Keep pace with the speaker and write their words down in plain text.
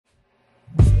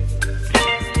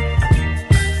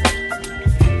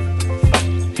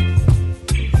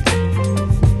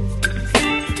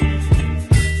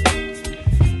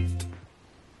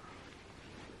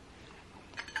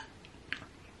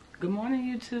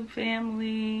YouTube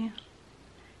family.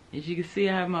 As you can see,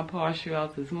 I have my partial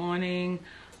out this morning.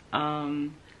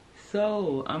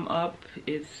 So I'm up.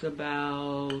 It's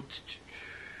about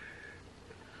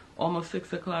almost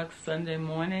 6 o'clock Sunday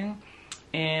morning,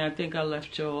 and I think I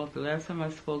left y'all off. The last time I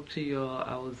spoke to y'all,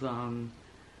 I was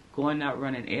going out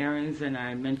running errands, and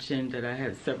I mentioned that I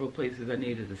had several places I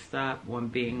needed to stop, one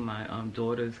being my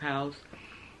daughter's house.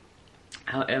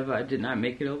 However, I did not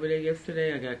make it over there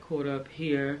yesterday. I got caught up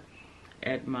here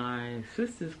at my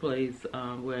sister's place,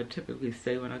 where I typically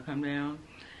stay when I come down,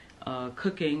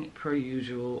 cooking per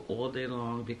usual all day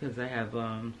long, because I have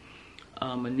a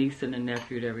niece and a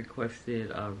nephew that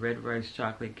requested red rice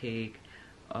chocolate cake,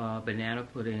 banana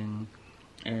pudding,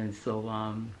 and so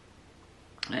I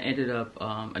ended up,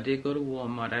 I did go to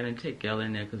Walmart. I didn't take Gail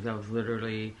in there because that was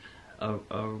literally a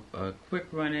quick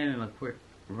run in and a quick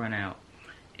run out.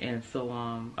 And so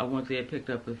I went there,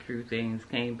 picked up a few things,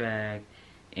 came back,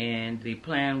 and the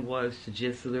plan was to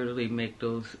just literally make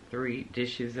those 3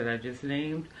 dishes that I just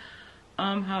named.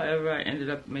 However, I ended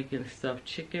up making stuffed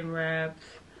chicken wraps.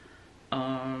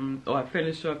 I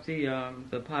finished off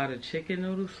the pot of chicken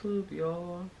noodle soup,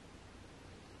 y'all.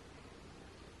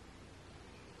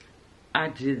 I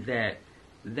did that.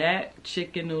 That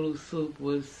chicken noodle soup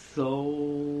was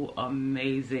so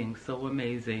amazing, so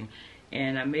amazing.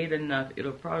 And I made enough.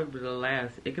 It'll probably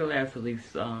last. It could last at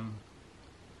least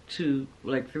 3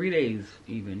 days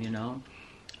even, you know.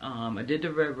 I did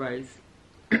the red rice,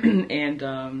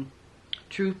 and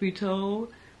truth be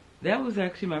told, that was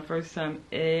actually my first time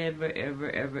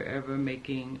ever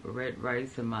making red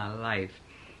rice in my life.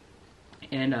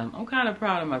 And I'm kind of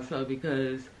proud of myself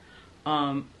because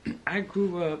I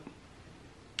grew up,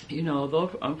 you know,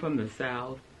 although I'm from the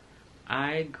South,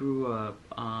 I grew up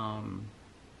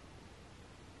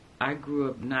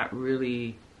not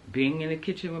really being in the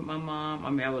kitchen with my mom. I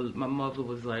mean, my mother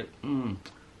was like, an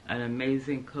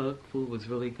amazing cook. Food was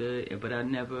really good, but I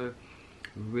never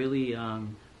really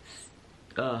hung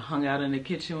out in the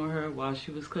kitchen with her while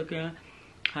she was cooking.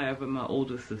 However, my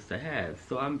older sister has.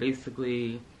 So I'm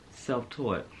basically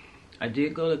self-taught. I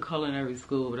did go to culinary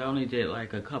school, but I only did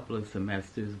like a couple of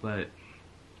semesters. But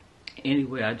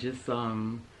anyway, I just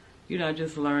you know, I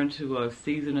just learned to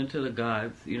season until the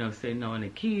gods, you know, say no. And the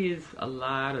key is a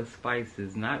lot of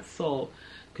spices, not salt,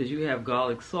 because you have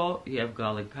garlic salt, you have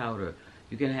garlic powder.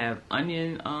 You can have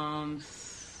onion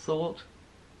salt.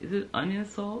 Is it onion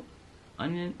salt?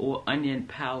 Onion or onion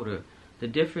powder. The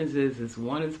difference is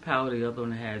one is powder, the other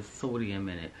one has sodium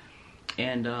in it.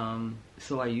 And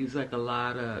so I use like a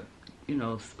lot of, you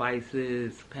know,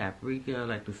 spices, paprika,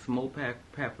 like the smoked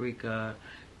paprika.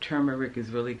 Turmeric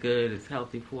is really good. It's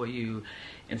healthy for you.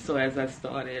 And so as I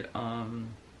started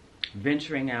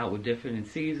venturing out with different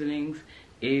seasonings,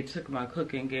 it took my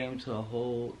cooking game to a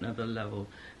whole nother level.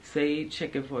 Say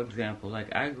chicken, for example.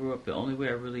 Like, I grew up, the only way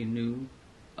I really knew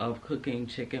of cooking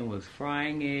chicken was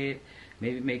frying it,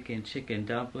 maybe making chicken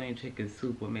dumpling, chicken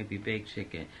soup, or maybe baked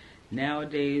chicken.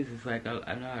 Nowadays, it's like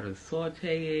I know how to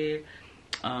saute it.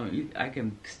 I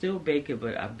can still bake it,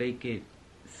 but I bake it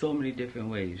so many different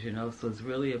ways, you know. So it's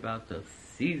really about the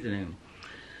seasoning.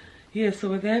 Yeah, so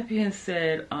with that being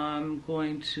said, I'm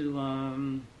going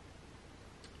to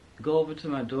go over to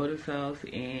my daughter's house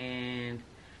and,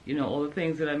 you know, all the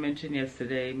things that I mentioned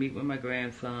yesterday, meet with my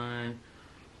grandson,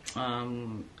 talk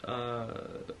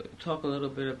a little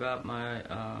bit about my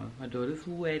my daughter's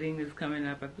wedding that's coming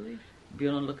up, I believe. Be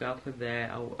on the lookout for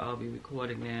that. I'll be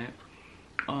recording that.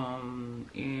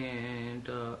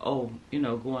 You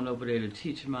know, going over there to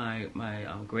teach my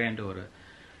granddaughter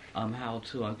how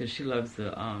to, because she loves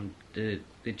the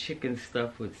chicken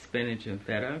stuff with spinach and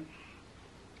feta,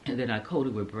 and then I coat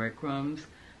it with breadcrumbs.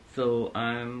 So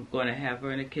I'm going to have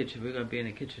her in the kitchen. We're going to be in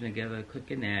the kitchen together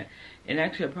cooking that. And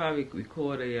actually, I'll probably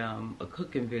record a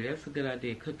cooking video. That's a good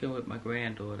idea, cooking with my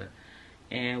granddaughter.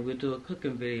 And we'll do a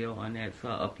cooking video on that, so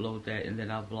I'll upload that, and then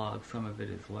I'll vlog some of it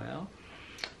as well.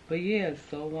 But yeah,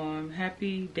 so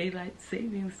happy daylight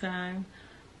savings time.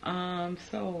 Yeah,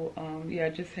 I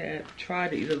just tried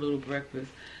to eat a little breakfast.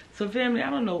 So family, I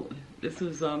don't know, this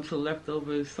was some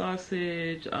leftover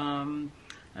sausage.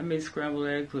 I made scrambled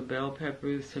eggs with bell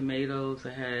peppers, tomatoes.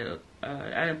 I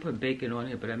didn't put bacon on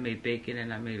here, but I made bacon,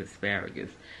 and I made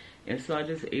asparagus. And so I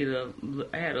just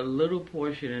I had a little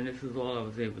portion, and this is all I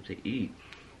was able to eat.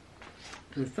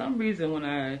 For some reason, when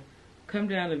I come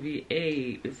down to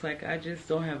VA, it's like I just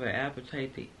don't have an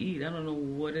appetite to eat. I don't know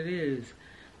what it is.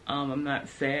 I'm not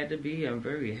sad to be. I'm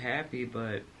very happy,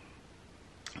 but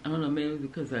I don't know, maybe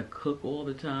because I cook all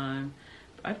the time.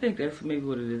 I think that's maybe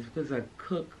what it is, because I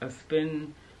cook. I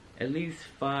spend at least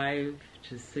 5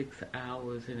 to 6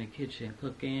 hours in the kitchen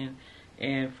cooking,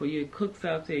 And for your cooks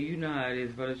out there, you know how it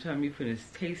is. By the time you finish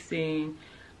tasting,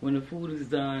 when the food is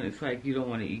done, it's like you don't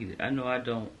want to eat it. I know I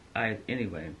don't.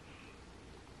 Anyway.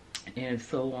 And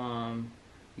so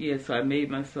yeah, so I made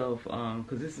myself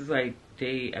because this is like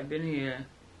I've been here.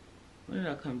 When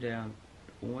did I come down?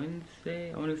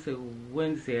 Wednesday. I want to say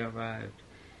Wednesday I arrived,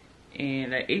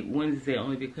 and I ate Wednesday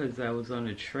only because I was on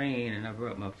the train and I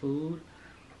brought my food.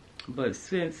 But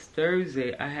since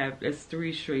Thursday, that's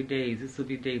 3 straight days. This will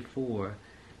be day 4.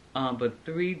 But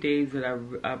 3 days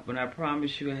that when I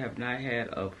promise you I have not had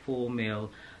a full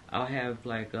meal. I'll have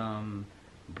like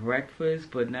breakfast,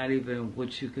 but not even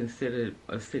what you consider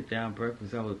a sit-down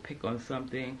breakfast. I would pick on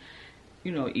something,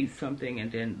 eat something,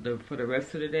 and then for the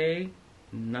rest of the day,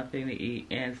 nothing to eat.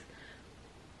 And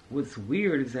what's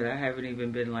weird is that I haven't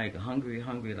even been like hungry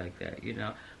like that,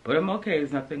 But I'm okay.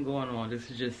 There's nothing going on.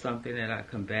 This is just something that I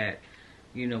combat,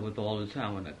 with all the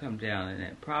time when I come down. And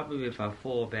then probably if I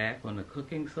fall back on the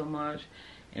cooking so much,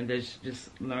 and just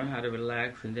learn how to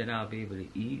relax, and then I'll be able to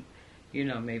eat.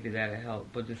 Maybe that'll help.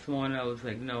 But this morning I was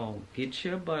like, no, get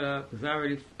your butt up,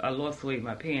 because I lost weight.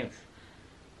 My pants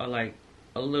are like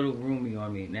a little roomy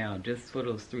on me now, just for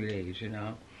those 3 days,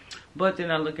 But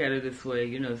then I look at it this way,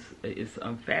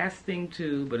 I'm fasting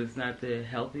too, but it's not the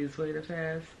healthiest way to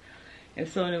fast. And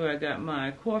so anyway, I got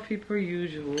my coffee per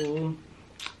usual.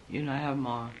 I have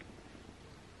my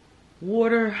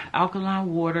water,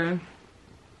 alkaline water,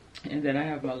 and then I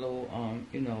have my little,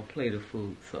 plate of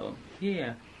food. So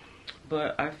yeah.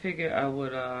 But I figured I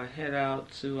would head out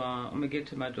to, I'm going to get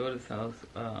to my daughter's house,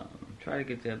 try to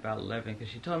get there about 11, because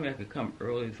she told me I could come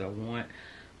early as I want,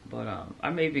 but I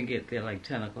may even get there like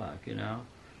 10 o'clock,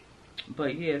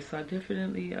 But yes, I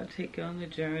definitely take you on the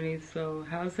journey. So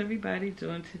how's everybody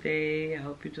doing today? I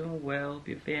hope you're doing well, hope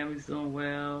your family's doing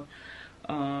well.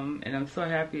 And I'm so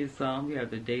happy it's we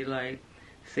have the daylight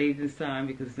savings time,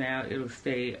 because now it'll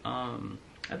stay,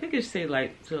 I think it stay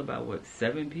light till about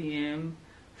 7 p.m.,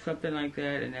 something like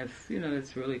that, and that's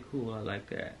that's really cool. I like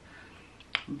that.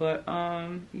 But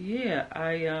yeah,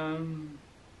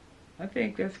 I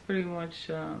think that's pretty much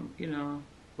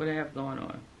what I have going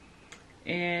on.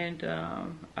 And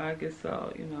I guess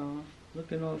I'll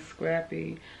looking all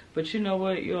scrappy. But you know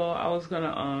what, y'all, I was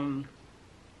gonna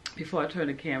before I turned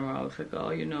the camera, I was like, oh,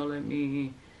 let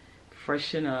me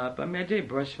freshen up. I mean, I did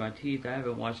brush my teeth. I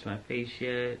haven't washed my face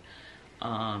yet.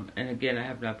 And again, I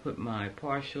have not put my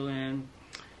partial in.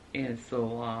 And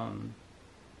so,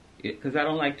 because I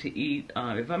don't like to eat,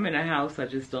 if I'm in a house, I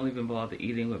just don't even bother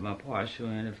eating with my partial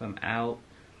in. If I'm out,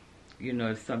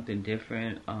 it's something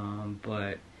different.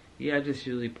 But yeah, I just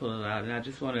usually pull it out. And I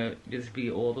just want to just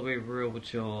be all the way real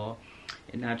with y'all,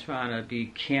 and not trying to be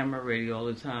camera ready all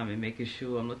the time and making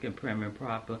sure I'm looking prim and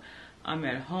proper. I'm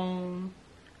at home.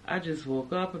 I just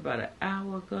woke up about an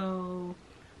hour ago,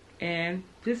 and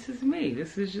this is me.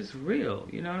 This is just real.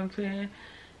 You know what I'm saying?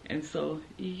 And so,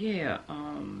 yeah,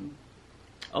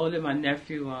 oh, then my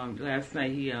nephew, last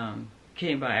night he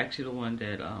came by, actually the one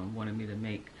that wanted me to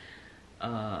make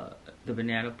the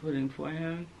banana pudding for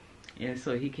him. And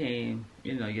so he came,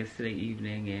 yesterday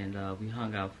evening, and we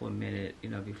hung out for a minute,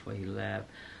 before he left.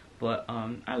 But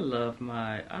I love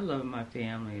my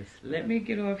family. Let me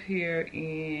get off here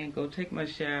and go take my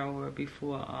shower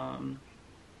before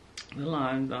the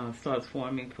line starts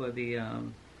forming for the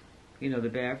the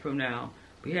bathroom. Now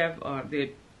we have there are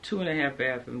 2.5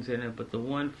 bathrooms in it, but the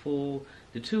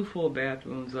 2 full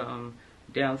bathrooms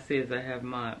downstairs. I have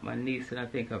my niece and I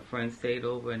think her friend stayed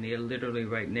over, and they're literally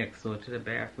right next door to the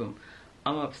bathroom.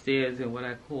 I'm upstairs in what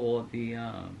I call the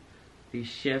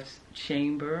chef's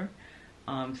chamber.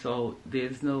 So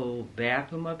there's no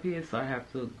bathroom up here, so I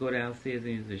have to go downstairs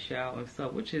and use the shower and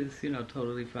stuff, which is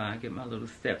totally fine. Get my little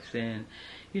steps in,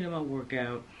 my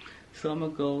workout. So I'm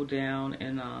gonna go down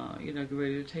and get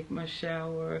ready to take my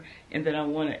shower, and then I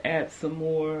want to add some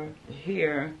more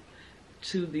hair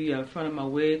to the front of my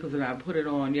wig, because when I put it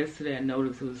on yesterday, I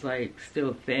noticed it was like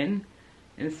still thin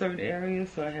in certain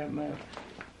areas. So I have my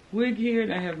wig here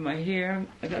and I have my hair.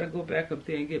 I gotta go back up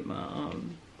there and get my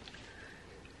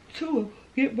excuse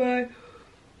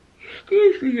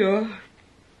me, y'all,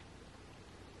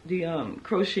 the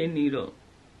crochet needle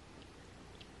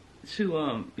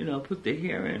to put the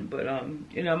hair in. But I'm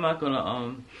not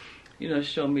gonna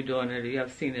show me doing it.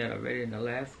 I've seen that already in the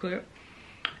last clip.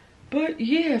 But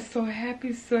yeah, so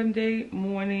happy Sunday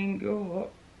morning,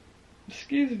 y'all.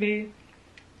 Excuse me.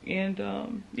 And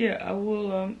yeah, I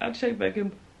will I'll check back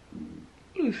in.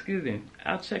 Ooh, excuse me.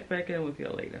 I'll check back in with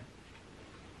y'all later.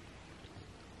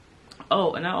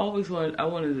 Oh, and I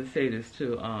wanted to say this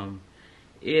too.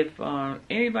 If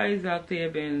anybody's out there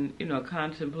been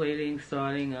contemplating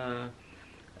starting a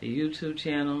YouTube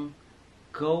channel,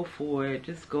 go for it.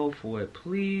 Just go for it.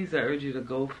 Please, I urge you to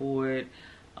go for it.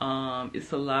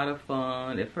 It's a lot of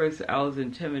fun. At first, I was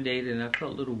intimidated and I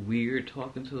felt a little weird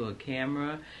talking to a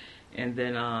camera. And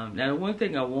then, now the one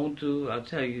thing I won't do, I'll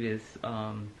tell you this,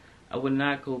 I would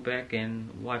not go back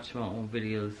and watch my own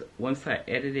videos. Once I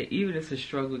edit it, even if it's a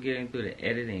struggle getting through the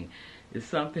editing, there's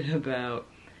something about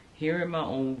hearing my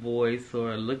own voice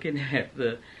or looking at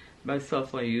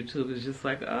myself on YouTube. It's just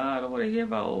like, oh, I don't want to hear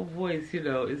my own voice, you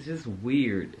know, it's just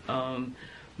weird. Yeah,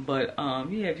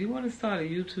 if you want to start a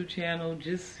YouTube channel,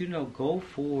 just, you know, go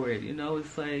for it. You know,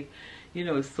 it's like, you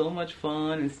know, it's so much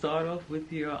fun. And start off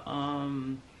with your,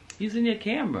 using your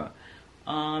camera.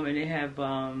 And they have,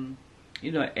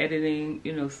 you know, editing,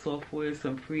 you know, software,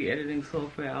 some free editing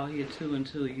software out here too,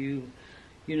 until you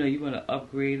know, you want to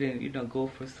upgrade and, you know, go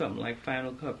for something like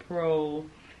Final Cut Pro,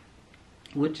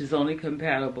 which is only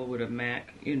compatible with a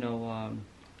Mac, you know,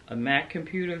 a Mac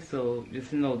computer, so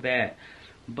just know that.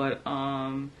 But,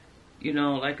 you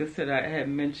know, like I said, I had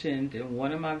mentioned in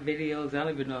one of my videos, I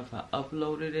don't even know if I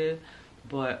uploaded it,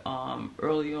 but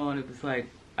early on, it was like,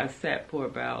 I sat for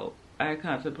about, I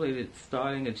contemplated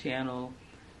starting a channel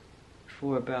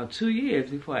for about 2 years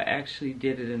before I actually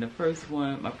did it. And the first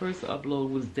one, my first upload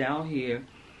was down here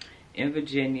in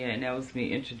Virginia, and that was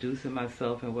me introducing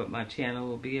myself and what my channel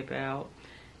will be about.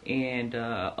 And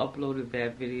uploaded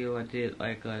that video. I did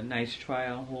like a nice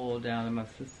try-on haul down in my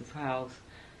sister's house.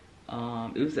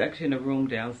 It was actually in a room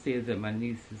downstairs that my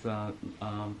niece is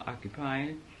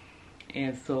occupying.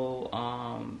 And so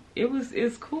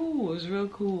it's cool. It was real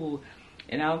cool.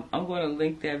 And I'm going to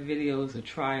link that video as a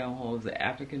try-on haul, as an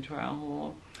African try-on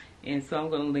haul. And so I'm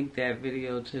going to link that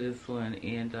video to this one.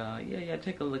 And yeah,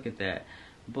 take a look at that.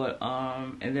 But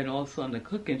and then also on the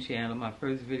cooking channel, my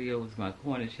first video was my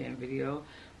Cornish hen video,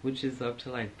 which is up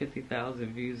to like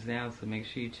 50,000 views now. So make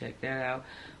sure you check that out.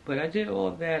 But I did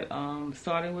all that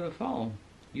starting with a phone.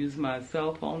 Used my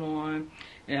cell phone on.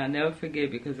 And I'll never forget,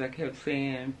 because I kept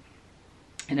saying,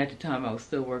 and at the time I was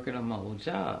still working on my old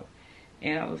job.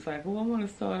 And I was like, well, I want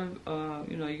to start a,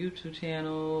 you know, YouTube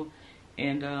channel,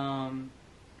 and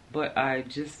but I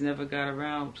just never got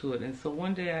around to it. And so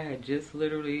one day I had just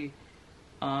literally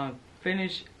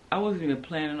finished. I wasn't even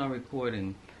planning on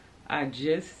recording. I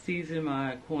just seasoned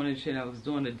my Cornish hen. I was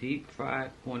doing a deep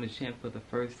fried Cornish hen for the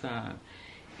first time,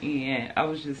 and I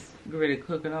was just ready to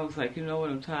cook. And I was like, you know what?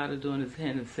 I'm tired of doing this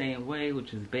hen the same way,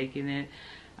 which is baking it.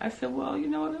 I said, well, you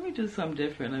know what, let me do something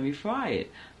different. Let me fry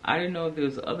it. I didn't know if there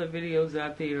was other videos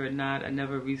out there or not. I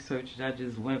never researched it. I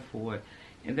just went for it.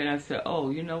 And then I said,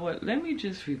 oh, you know what, let me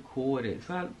just record it.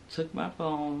 So I took my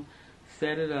phone,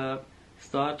 set it up,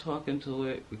 started talking to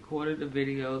it, recorded the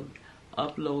video,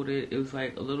 uploaded. It was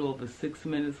like a little over 6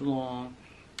 minutes long.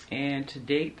 And to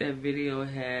date, that video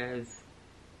has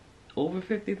over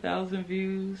 50,000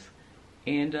 views.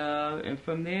 And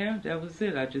from there, that was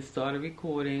it. I just started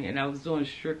recording, and I was doing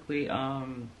strictly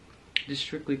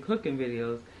strictly cooking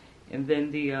videos. And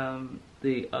then the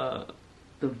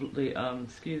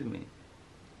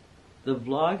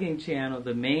vlogging channel,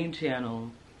 the main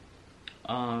channel,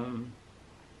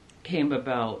 came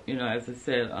about, you know, as I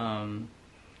said,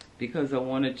 because I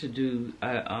wanted to do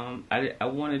I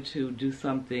wanted to do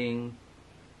something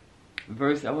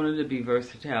I wanted to be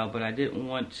versatile, but I didn't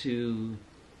want to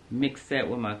mix that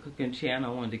with my cooking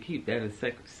channel. I wanted to keep that a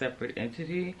separate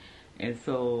entity. And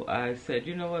so I said,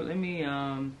 you know what, let me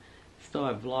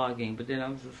start vlogging. But then I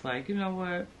was just like, you know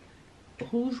what,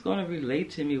 who's going to relate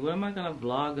to me? What am I going to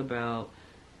vlog about?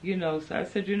 You know, so I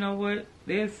said, you know what,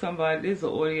 there's an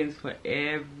audience for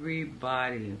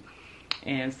everybody.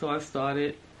 And so I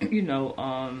started, you know,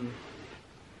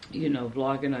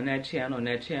 vlogging on that channel. And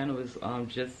that channel is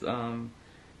just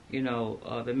you know,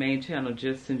 the main channel,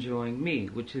 Just Enjoying Me,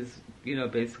 which is, you know,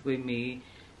 basically me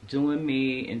doing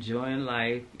me, enjoying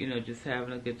life, you know, just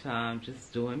having a good time,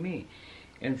 just doing me.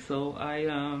 And so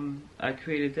I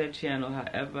created that channel.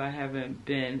 However, I haven't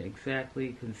been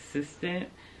exactly consistent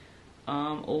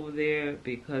over there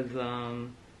because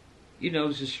you know, I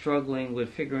was just struggling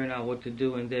with figuring out what to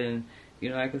do. And then, you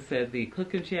know, like I said, the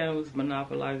cooking channel was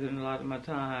monopolizing a lot of my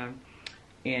time,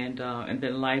 and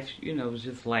then life, you know, was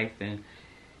just life.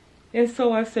 And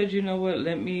so I said, you know what,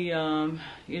 let me,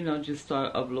 you know, just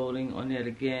start uploading on that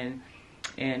again.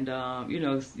 And, you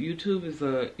know, YouTube,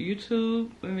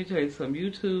 let me tell you something,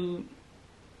 YouTube,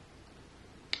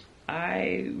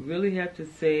 I really have to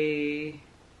say,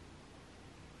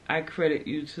 I credit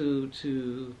YouTube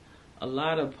to a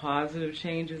lot of positive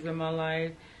changes in my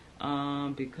life,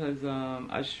 because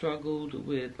I struggled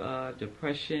with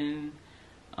depression,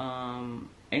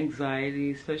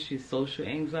 anxiety, especially social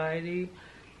anxiety.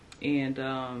 And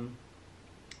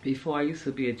before I used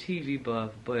to be a TV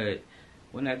buff, but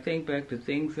when I think back to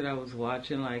things that I was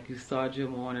watching, like you start your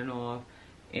morning off,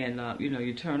 and you know,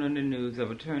 you turn on the news. I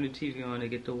would turn the TV on to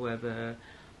get the weather,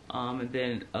 and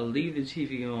then I leave the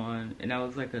TV on, and I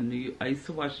was like I used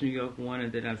to watch New York 1,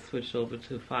 and then I switched over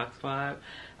to Fox 5.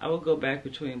 I would go back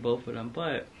between both of them,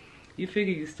 but you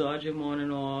figure you start your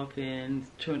morning off, and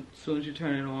as soon as you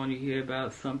turn it on, you hear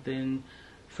about something,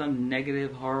 some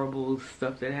negative, horrible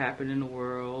stuff that happened in the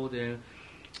world, and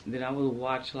then I would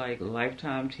watch like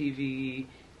Lifetime TV.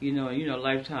 You know,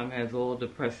 Lifetime has all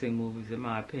depressing movies, in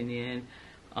my opinion.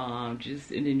 And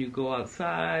then you go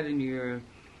outside and you're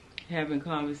having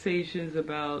conversations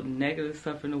about negative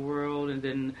stuff in the world, and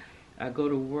then I go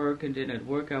to work, and then at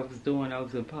work I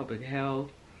was in public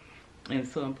health, and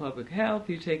so in public health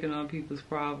you're taking on people's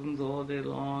problems all day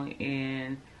long,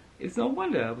 and it's no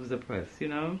wonder I was depressed, you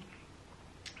know.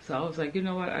 So I was like, you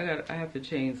know what, I have to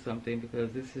change something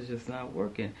because this is just not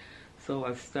working. So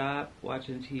I stopped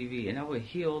watching TV, and I would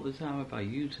hear all the time about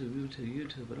YouTube,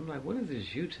 but I'm like, what is this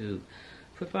YouTube?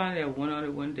 So finally I went on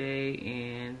it one day,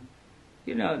 and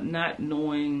you know, not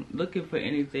knowing, looking for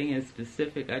anything in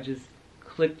specific, I just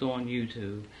clicked on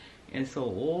YouTube. And so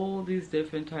all these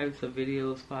different types of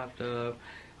videos popped up.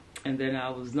 And then I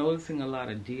was noticing a lot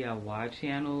of DIY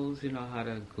channels, you know, how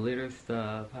to glitter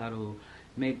stuff, how to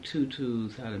make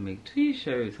tutus, how to make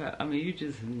t-shirts. I mean, you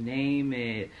just name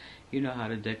it. You know, how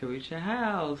to decorate your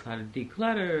house, how to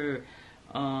declutter.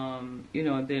 You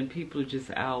know, and then people are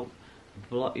just out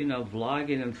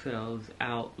vlogging themselves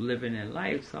out living their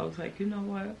life. So I was like, you know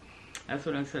what? That's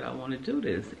when I said I want to do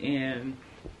this. And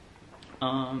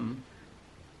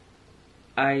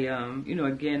you know,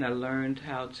 again, I learned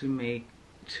how to make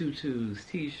tutus,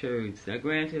 t-shirts. Now,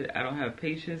 granted, I don't have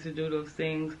patience to do those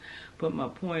things, but my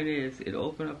point is, it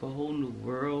opened up a whole new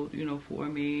world, you know, for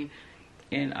me.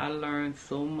 And I learned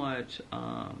so much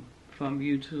from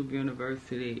YouTube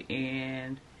University,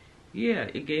 and yeah,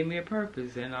 it gave me a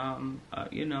purpose. And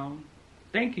you know,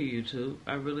 thank you, YouTube.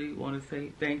 I really want to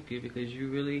say thank you, because you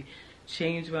really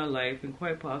changed my life, and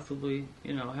quite possibly,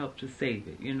 you know, helped to save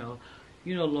it. You know,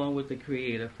 along with the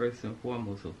creator first and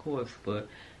foremost, of course. But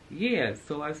yeah,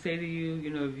 so I say to you, you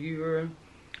know, if you're,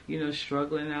 you know,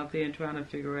 struggling out there and trying to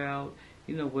figure out,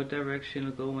 you know, what direction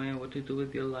to go in, what to do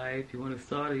with your life, you want to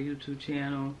start a YouTube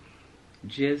channel,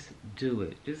 just do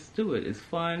it. Just do it. It's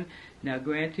fun. Now,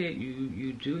 granted,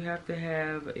 you do have to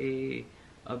have a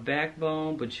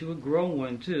backbone, but you will grow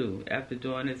one too after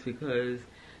doing this, because,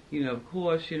 you know, of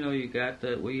course, you know, you got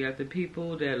the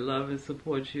people that love and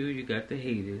support you. You got the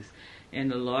haters, and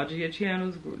the larger your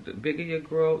channels, the bigger your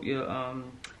grow,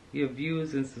 your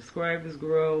views and subscribers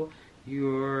grow.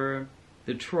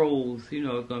 The trolls, you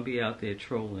know, are gonna be out there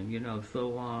trolling, you know.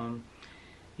 So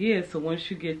yeah, so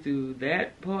once you get through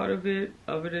that part of it,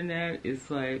 other than that, it's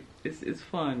like, it's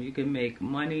fun. You can make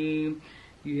money.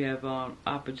 You have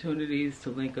opportunities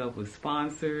to link up with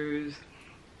sponsors,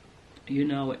 you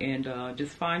know, and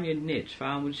just find your niche.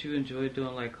 Find what you enjoy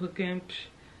doing, like cooking.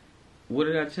 What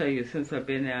did I tell you? Since I've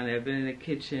been down there, I've been in the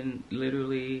kitchen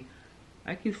literally,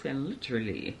 I keep saying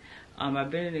literally.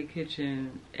 I've been in the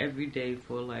kitchen every day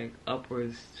for like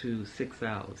upwards to 6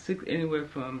 hours. Anywhere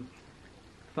from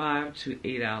 5 to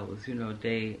 8 hours, you know, a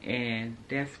day. And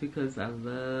that's because I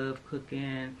love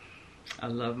cooking. I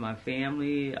love my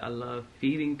family. I love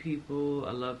feeding people.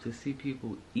 I love to see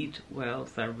people eat well.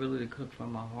 So I really cook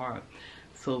from my heart.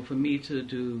 So for me to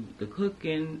do the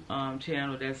cooking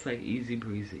channel, that's like easy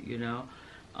breezy, you know.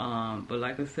 But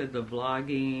like I said, the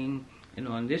vlogging, and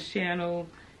on this channel,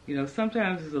 you know,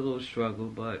 sometimes it's a little struggle,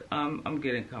 but I'm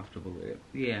getting comfortable with it.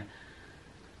 Yeah.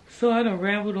 So I done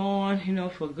rambled on, you know,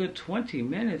 for a good 20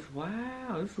 minutes.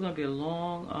 Wow, this is gonna be a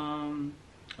long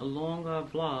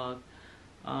vlog.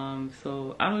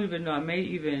 So I don't even know.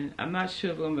 I'm not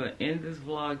sure if I'm gonna end this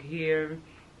vlog here,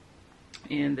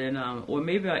 and then or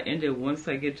maybe I'll end it once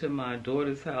I get to my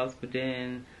daughter's house. But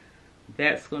then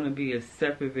that's gonna be a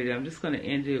separate video. I'm just gonna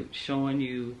end it showing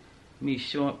you me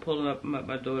pulling up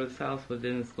my daughter's house, but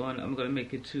then I'm gonna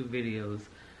make it 2 videos.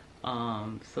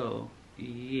 So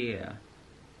yeah,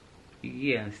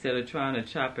 instead of trying to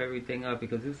chop everything up,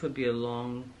 because this will be a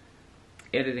long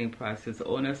editing process.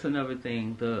 Oh, and that's another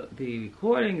thing. The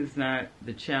recording is not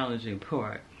the challenging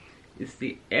part. It's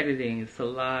the editing. It's a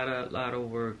lot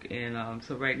of work. And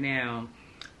so right now,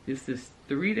 this is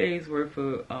 3 days worth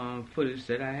of footage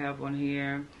that I have on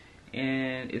here.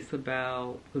 And it's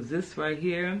about, because this right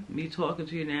here, me talking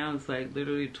to you now, is like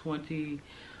literally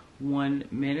 21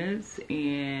 minutes.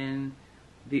 And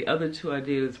the other 2 I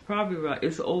did is probably about,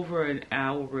 it's over an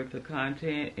hour worth of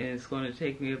content. And it's going to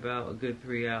take me about a good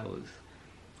 3 hours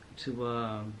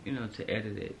to you know, to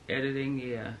edit it. Editing,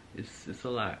 yeah, it's a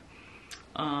lot.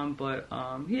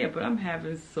 Yeah, but I'm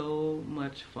having so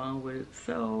much fun with it.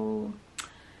 So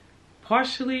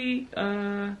partially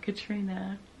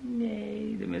Katrina,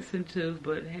 yay, the missing tooth,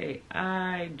 but hey,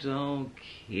 I don't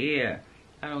care.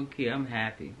 I don't care. I'm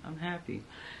happy. I'm happy.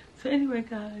 So anyway,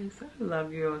 guys, I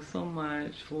love you all so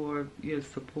much for your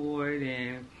support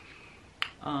and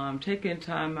taking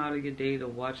time out of your day to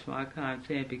watch my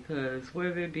content, because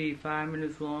whether it be 5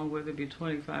 minutes long, whether it be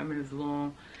 25 minutes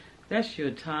long, that's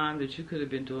your time that you could have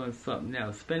been doing something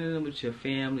else, spending them with your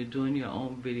family, doing your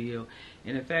own video.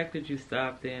 And the fact that you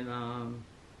stopped and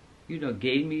you know,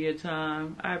 gave me your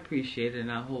time, I appreciate it,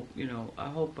 and I hope, you know, I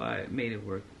hope I made it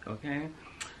work. Okay,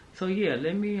 so yeah,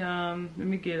 let me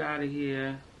get out of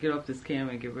here, get off this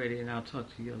camera and get ready, and I'll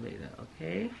talk to you later.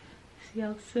 Okay, see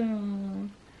y'all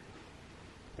soon.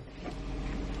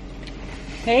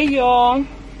 Hey y'all,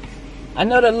 I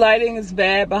know the lighting is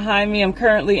bad behind me. I'm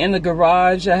currently in the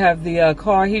garage. I have the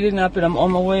car heating up and I'm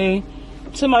on my way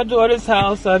to my daughter's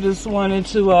house. I just wanted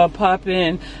to pop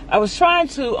in. I was trying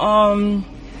to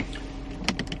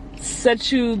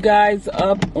set you guys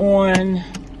up on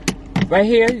right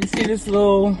here. You see this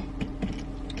little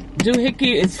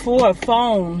doohickey? It's for a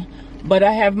phone, but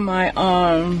I have my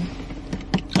I'm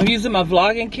using my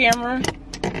vlogging camera,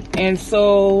 and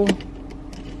so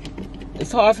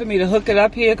it's hard for me to hook it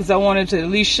up here because I wanted to at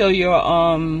least show your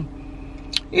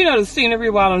you know, the scenery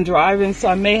while I'm driving. So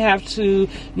I may have to,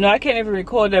 no, I can't even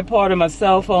record that part of my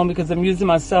cell phone because I'm using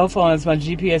my cell phone as my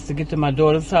GPS to get to my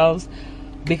daughter's house,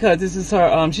 because this is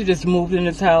her she just moved in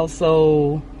this house,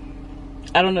 so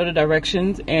I don't know the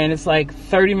directions, and it's like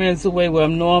 30 minutes away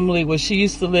where she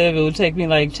used to live. It would take me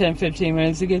like 10-15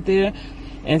 minutes to get there,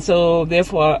 and so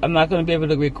therefore I'm not going to be able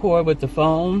to record with the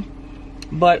phone.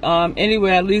 But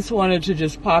anyway, I at least wanted to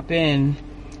just pop in,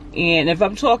 and if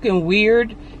I'm talking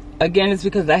weird, again, it's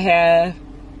because I have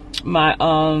my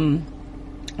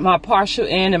my partial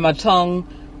end, and my tongue,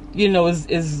 you know, is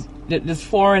this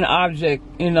foreign object,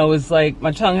 you know, is like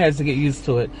my tongue has to get used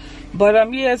to it.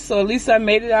 But yeah, so at least I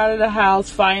made it out of the house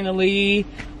finally.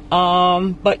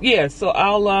 But yeah, so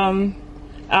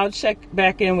I'll check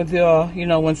back in with y'all, you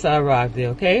know, once I arrive there.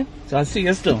 Okay, so I'll see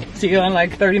you soon. See you in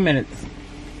like 30 minutes.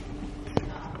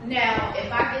 Now, if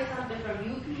I get something from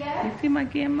UPS, you see my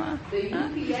grandma? the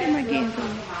UPS You see my will grandma?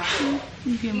 come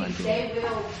You see my to my door. daughter? They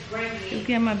will bring me You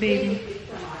get my baby benefits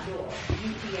to my door.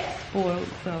 UPS. spoiled,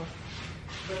 so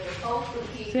But the postal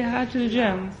people, say hi to the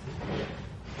Jems.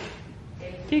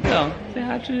 Tico, say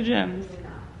hi to the Jems.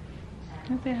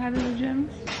 Can I say hi to the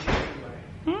Jems?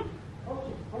 Hmm?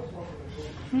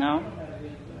 No?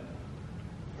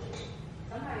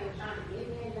 somebody was trying to get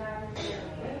me a job, and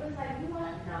it was like, you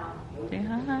want? No. Say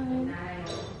hi. Not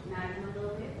even a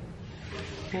little bit.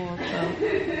 Spoiled, so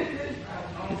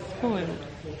it's spoiled.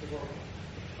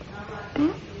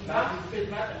 Hmm?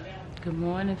 Good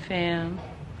morning, fam.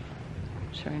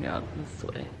 Turn out this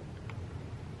way.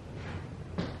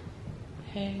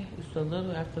 Hey, it's a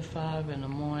little after 5 in the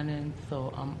morning,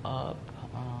 so I'm up.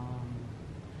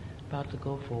 About to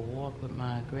go for a walk with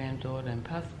my granddaughter and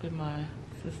possibly my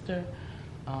sister.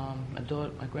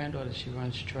 My granddaughter, she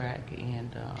runs track,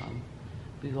 and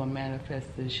we're gonna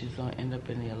manifest this. She's gonna end up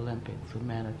in the Olympics. We're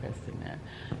manifesting that.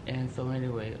 And so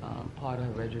anyway, part of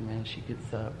her regimen, she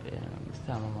gets up, and it's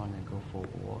time I want to go for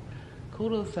a walk.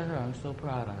 Kudos to her. I'm so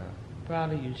proud of her.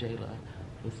 Proud of you, Jayla,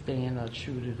 for staying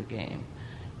true to the game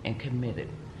and committed.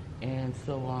 And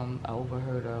so I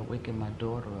overheard her waking my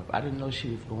daughter up. I didn't know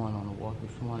she was going on a walk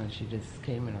this morning. She just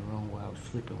came in the room while I was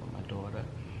sleeping with my daughter,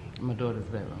 in my daughter's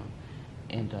bedroom.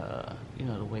 And, you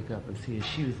know, to wake up and see that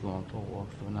she was going for a walk.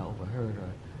 So when I overheard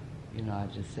her, you know, I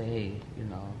just say, hey, you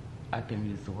know, I can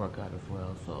use the workout as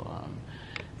well.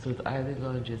 So it's either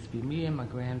going to just be me and my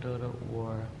granddaughter,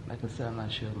 or, like I said, I'm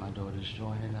not sure if my daughter's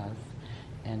joining us.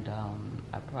 And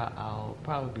I'll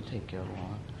probably take her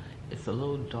along. It's a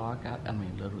little dark out. I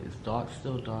mean, it's dark,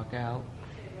 still dark out,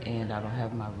 and I don't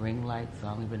have my ring light, so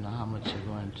I don't even know how much you're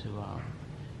going to,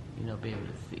 you know, be able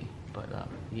to see. But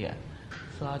yeah,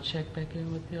 so I'll check back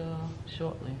in with you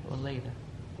shortly or later.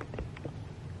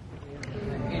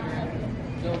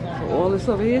 So all this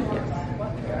over here?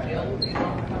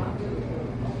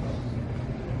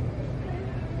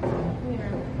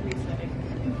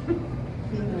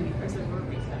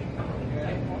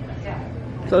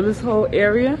 So this whole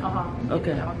area?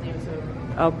 Okay.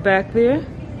 Out back there?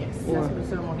 Yes, that's where the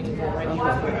ceremony is right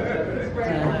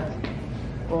now.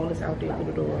 All is out there for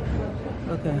the door.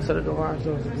 Okay. So the garage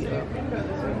doors will be up.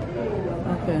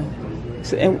 Okay.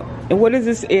 So, and what is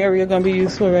this area going to be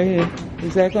used for right here?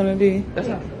 Is that going to be? That's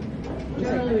not. It's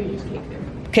not really use cake there.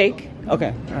 Cake?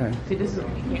 Okay, all right. See, this is, you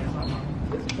can't come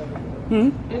out. This is shuffleboard. Hmm?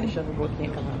 And the shuffleboard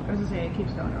can't come out. I was just saying, it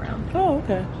keeps going around. Oh,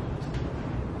 okay.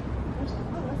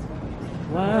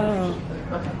 Wow.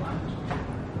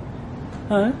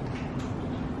 Huh?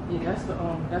 Yeah,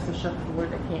 that's the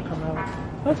shuffleboard that can't come out.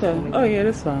 Okay. Oh, yeah,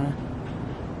 that's fine.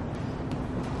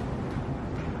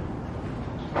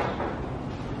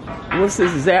 What's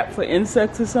this, zap for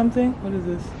insects or something? What is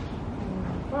this?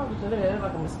 Probably today,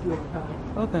 like a mosquito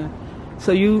repellent. Okay.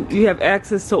 So you have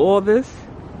access to all this?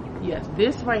 Yes,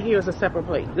 this right here is a separate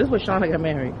place. This is where Shauna got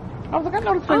married. I was like, I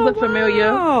know this place looks familiar.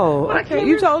 Oh, When I okay. came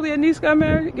You here- told your niece got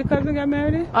married? Your cousin got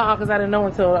married here? because I didn't know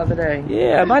until the other day.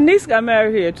 Yeah, my niece got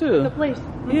married here The too. place.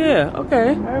 Yeah,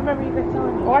 okay. I remember you been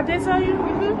telling me. Oh, I did tell you?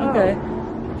 Oh. Okay.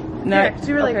 Now, Yeah,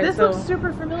 she was like, okay, this so- looks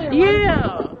super familiar.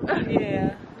 Yeah.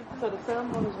 Yeah. So the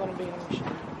ceremony is going to be in the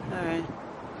machine. Alright.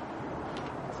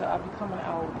 So I'll be coming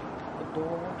out the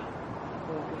door.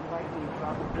 So it'll be right here. So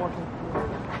I'll be walking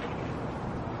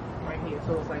through right here.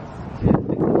 So it's like,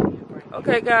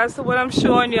 Okay guys, so what I'm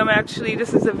showing you,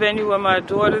 this is a venue where my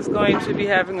daughter's going to be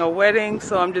having a wedding,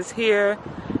 so I'm just here.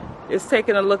 It's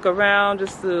taking a look around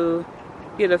just to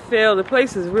get a feel. The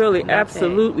place is really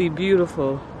absolutely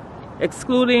beautiful.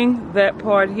 Excluding that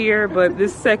part here, but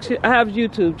this section, I have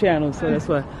YouTube channel, so that's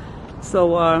why.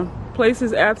 So place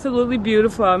is absolutely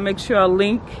beautiful. I'll make sure I'll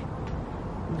link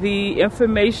the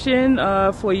information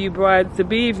for you brides to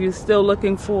be if you're still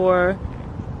looking for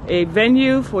a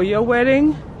venue for your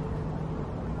wedding.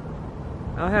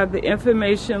 I'll have the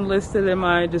information listed in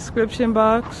my description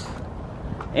box.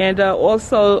 And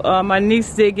also my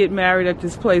niece did get married at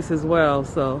this place as well,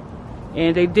 so,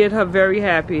 and they did her very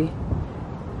happy.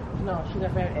 no, she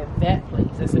got married at that place.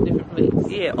 That's a different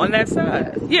place. Yeah, on that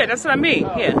side. Yeah, that's what I mean.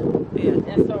 Oh. Yeah.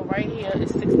 And so right here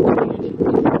is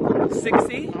 60.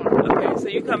 60? Okay, so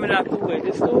you're coming out the way,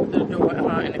 this door? The door,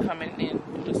 and they're coming in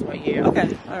this way here. Okay,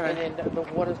 all right. And then the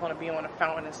water's going to be on the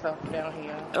fountain and stuff down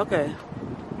here. Okay.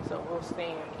 So we'll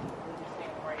stand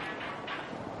right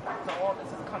here. So all this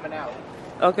is coming out.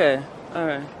 Okay, all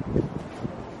right.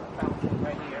 The fountain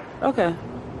right here. Okay.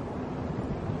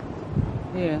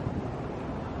 Yeah.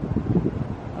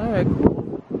 All right,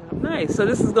 cool. Nice. So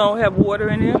this is going to have water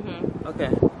in here? Mm-hmm.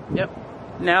 Okay.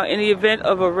 Yep. Now, in the event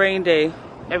of a rain day.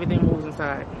 Everything moves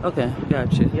inside. Okay,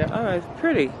 gotcha. Yep. All right,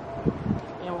 pretty.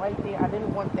 And right there, I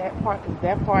didn't want that part, because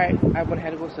that part, I would have had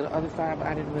to go to the other side, but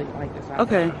I didn't really like this side.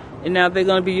 Okay. And now they're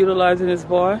going to be utilizing this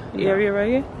bar area right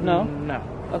here? No? No.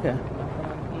 Okay.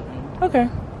 Mm-mm. Okay.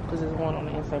 Because there's one on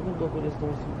the inside. We'll go through this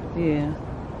door. Yeah.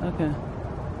 Okay.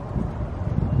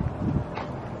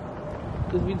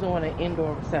 Because we're doing an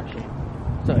indoor reception.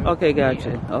 So Okay, gotcha.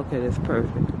 Yeah. Okay, that's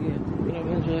perfect. Yeah. You know,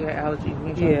 we enjoy that allergies. We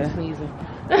enjoy Yeah. sneezing.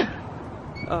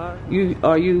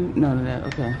 Are you none of that?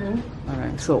 Okay. All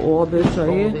right. So all this right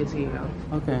All here? this here.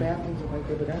 The Okay. bathrooms are right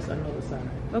there, but that's another side.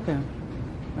 Okay.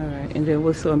 All right. And then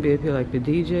what's going to be up here, like the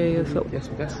DJ or something?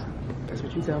 That's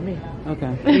what you tell me.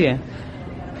 Okay. Yeah.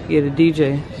 Yeah, the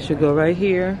DJ should go right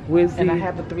here. Where's And I the?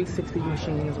 have a 360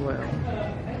 machine as well.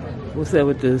 What's that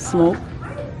with the smoke?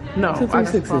 No, It's a I got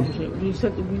 360. the machine. When you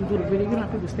do the video, you know how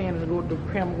people stand and the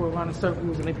camera go around in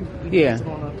circles and then people Yeah. sit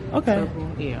on a Okay. circle.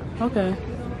 Yeah. Okay.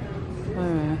 All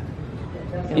right.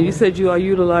 And you said you are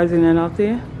utilizing that out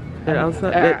there? That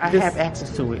outside? I have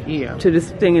access to it. Yeah. To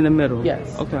this thing in the middle?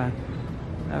 Yes. Okay.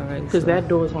 All right. Because so- that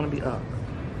door is going to be up.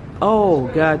 Oh,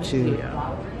 got you. Yeah.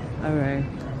 All right.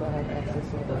 So I have access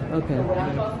to that.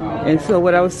 Okay. And so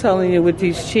what I was telling you with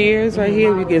these chairs right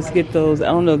here, we just get those. I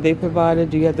don't know if they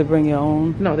provided. Do you have to bring your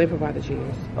own? No, they provide the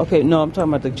chairs. Okay. No, I'm talking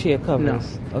about the chair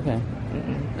covers. No. Okay.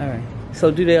 Mm-mm. All right.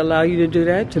 So do they allow you to do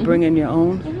that? To bring in your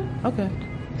own? Okay.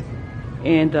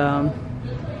 And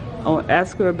I'll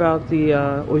ask her about the.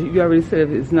 Or you already said if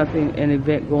it's nothing, an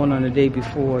event going on the day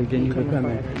before, then you can come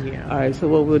in. Yeah. All right. So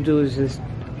what we'll do is just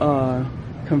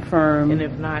confirm. And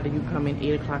if not, then you come in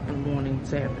 8 o'clock in the morning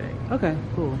Saturday. Okay.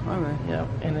 Cool. All right. Yep.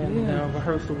 And then Yeah. the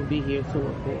rehearsal will be here too,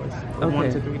 of course. For Okay. 1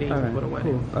 to 3 days All right. before the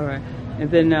wedding. Cool. All right. And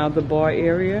then now the bar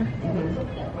area,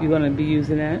 you're going to be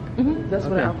using that? That's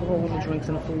where the Okay. alcohol and the drinks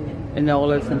and the food. And all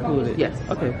that's included? Yes.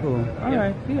 Okay, cool. All Yeah.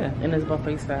 right, yeah. And it's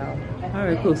buffet style. All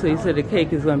right, cool. So you said the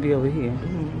cake is going to be over here.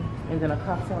 And then a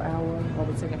cocktail hour. While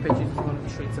we're taking pictures, it's going to be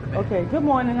straight to the back. Okay, good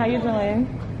morning. How you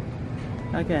doing?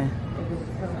 Okay.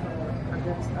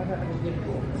 I got to give you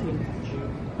a table.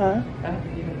 Huh? I have to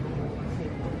give you a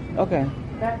table. Okay.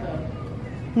 Back up.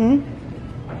 Hmm?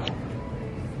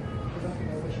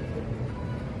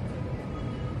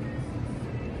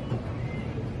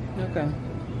 Okay.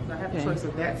 So I have a choice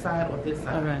of that side or this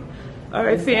side. All right. All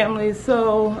right, family.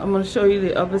 So I'm going to show you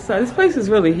the other side. This place is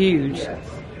really huge. Yes.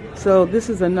 So this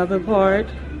is another part.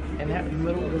 And that in the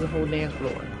middle is a whole dance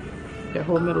floor. That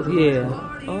whole middle. Yeah.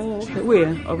 Oh, okay.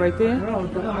 Where? Oh, right there? No,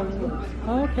 the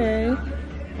one. Okay.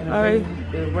 And All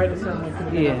right. the right assembly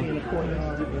could Yeah. be in the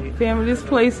courtyard. Family, this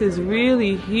place is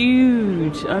really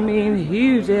huge. I mean,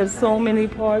 huge. They have so many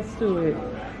parts to it.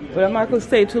 But I'm not going to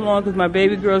stay too long because my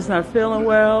baby girl's not feeling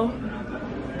well.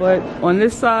 But on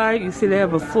this side, you see they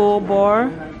have a full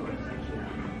bar.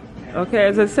 Okay,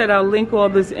 as I said, I'll link all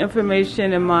this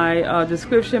information in my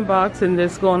description box, and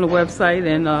just go on the website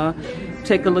and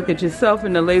take a look at yourself.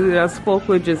 And the lady that I spoke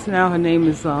with just now, her name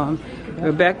is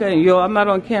Rebecca. And I'm not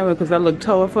on camera because I look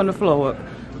tore from the floor up.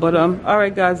 But all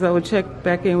right, guys, I will check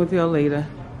back in with y'all later.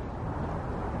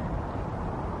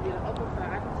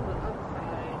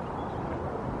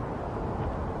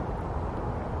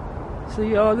 So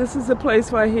y'all, this is a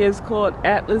place right here. It's called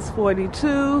Atlas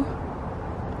 42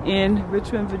 in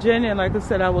Richmond, Virginia. And like I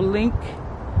said, I will link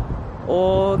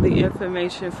all the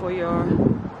information for y'all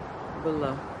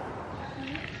below.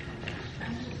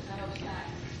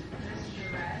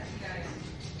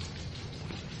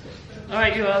 All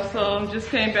right, y'all, so I just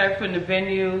came back from the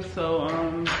venue. So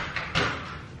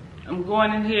I'm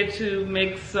going in here to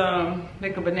make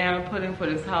a banana pudding for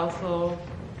this household.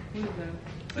 What is that?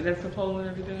 Oh, that's the pole and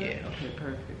everything? Yeah. Okay,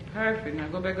 perfect. Perfect. Now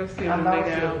go back upstairs and lay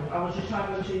down. I was just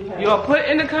trying to let you have. Y'all put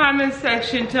in the comment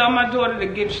section, tell my daughter to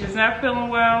get, she's not feeling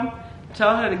well.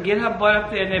 Tell her to get her butt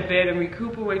up there in that bed and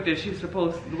recuperate the way that she's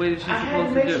supposed to do. I had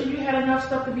to make sure you had enough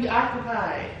stuff to be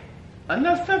occupied.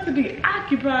 Enough stuff to be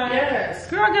occupied? Yes.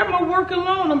 Girl, I got my work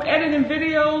alone. I'm editing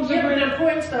videos. Yeah, but the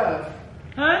important stuff.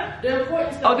 Huh? The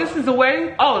important stuff. Oh, this is the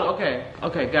wedding? Oh, okay.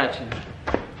 Okay, gotcha.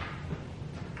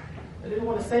 I didn't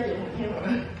want to say it on the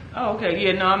camera. Oh, okay.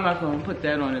 Yeah, no, I'm not going to put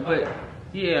that on it. But,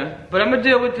 yeah. But I'm going to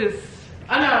deal with this.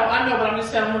 I know, but I'm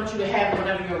just saying I want you to have it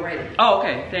whenever you're ready. Oh,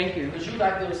 okay. Thank you. Because you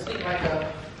like to sleep like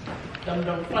them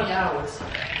 20 hours.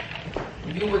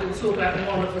 You wake up 2 o'clock in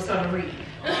the morning for something to read.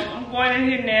 I'm going in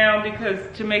here now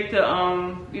because to make the,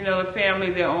 the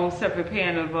family their own separate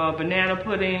pan of banana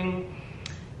pudding.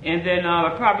 And then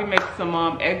I'll probably make some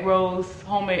egg rolls,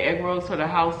 homemade egg rolls for the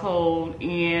household.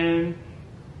 And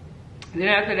then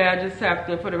after that, I just have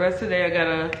to, for the rest of the day, I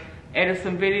gotta edit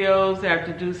some videos. I have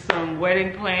to do some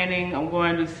wedding planning. I'm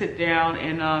going to sit down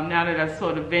and now that I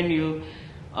saw the venue,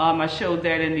 I showed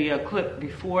that in the clip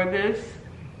before this.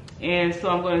 And so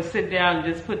I'm going to sit down and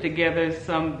just put together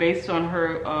some, based on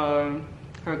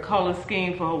her color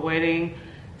scheme for her wedding,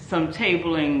 some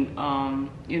tabling,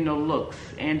 looks.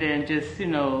 And then just,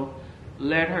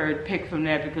 let her pick from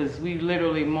that, because we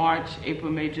literally March,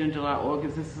 April, May, June, July,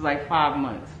 August. This is like 5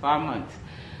 months.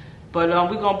 But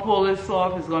we're going to pull this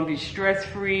off. It's going to be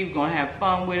stress-free. We're going to have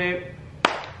fun with it.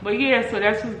 But yeah, so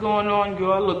that's what's going on,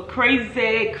 girl. I look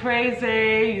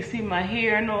crazy. You see my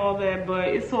hair and all that, but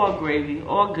it's all gravy,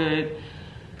 all good.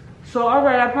 So, all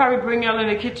right, I'll probably bring y'all in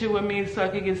the kitchen with me so I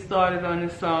can get started on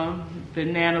this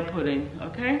banana pudding,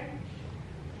 okay?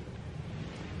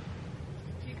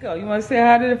 Chico, you want to say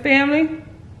hi to the family?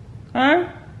 Huh?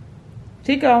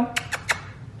 Chico?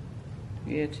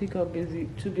 Yeah, Chico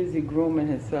too busy grooming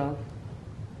himself.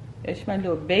 That's my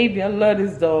little baby. I love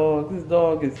this dog. This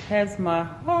dog has my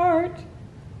heart.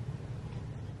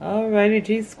 Alrighty,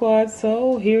 G Squad.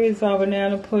 So here is our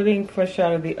banana pudding fresh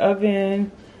out of the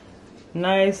oven.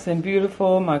 Nice and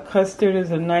beautiful. My custard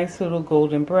is a nice little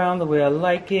golden brown, the way I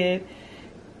like it.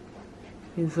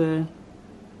 Here's a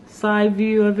side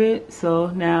view of it. So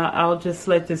now I'll just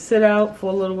let this sit out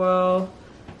for a little while,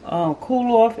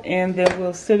 cool off, and then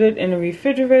we'll sit it in the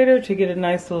refrigerator to get a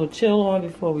nice little chill on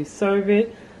before we serve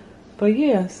it. But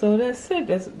yeah, so that's it.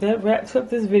 That wraps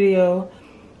up this video.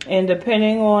 And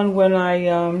depending on when I,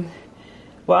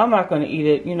 well, I'm not going to eat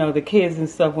it. The kids and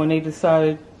stuff, when they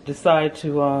decide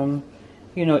to,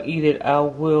 eat it, I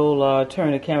will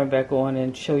turn the camera back on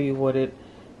and show you what it,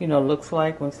 looks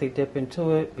like once they dip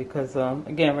into it. Because,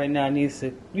 again, right now it needs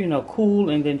to,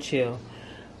 cool and then chill.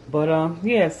 But,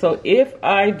 yeah, so if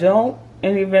I don't,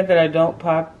 in the event that I don't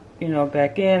pop,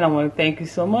 back in, I want to thank you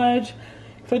so much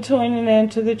for tuning in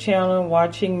to the channel and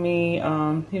watching me,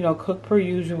 cook per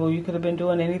usual. You could have been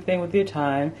doing anything with your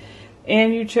time,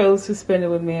 and you chose to spend it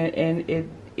with me, and it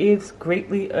is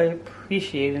greatly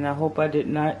appreciated, and I hope I did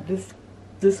not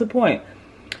disappoint.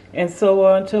 And so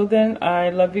until then,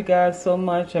 I love you guys so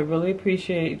much. I really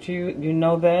appreciate you. You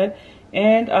know that.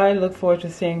 And I look forward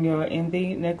to seeing you in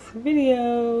the next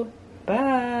video.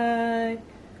 Bye.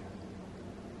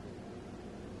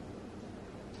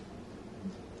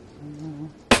 Mm-hmm.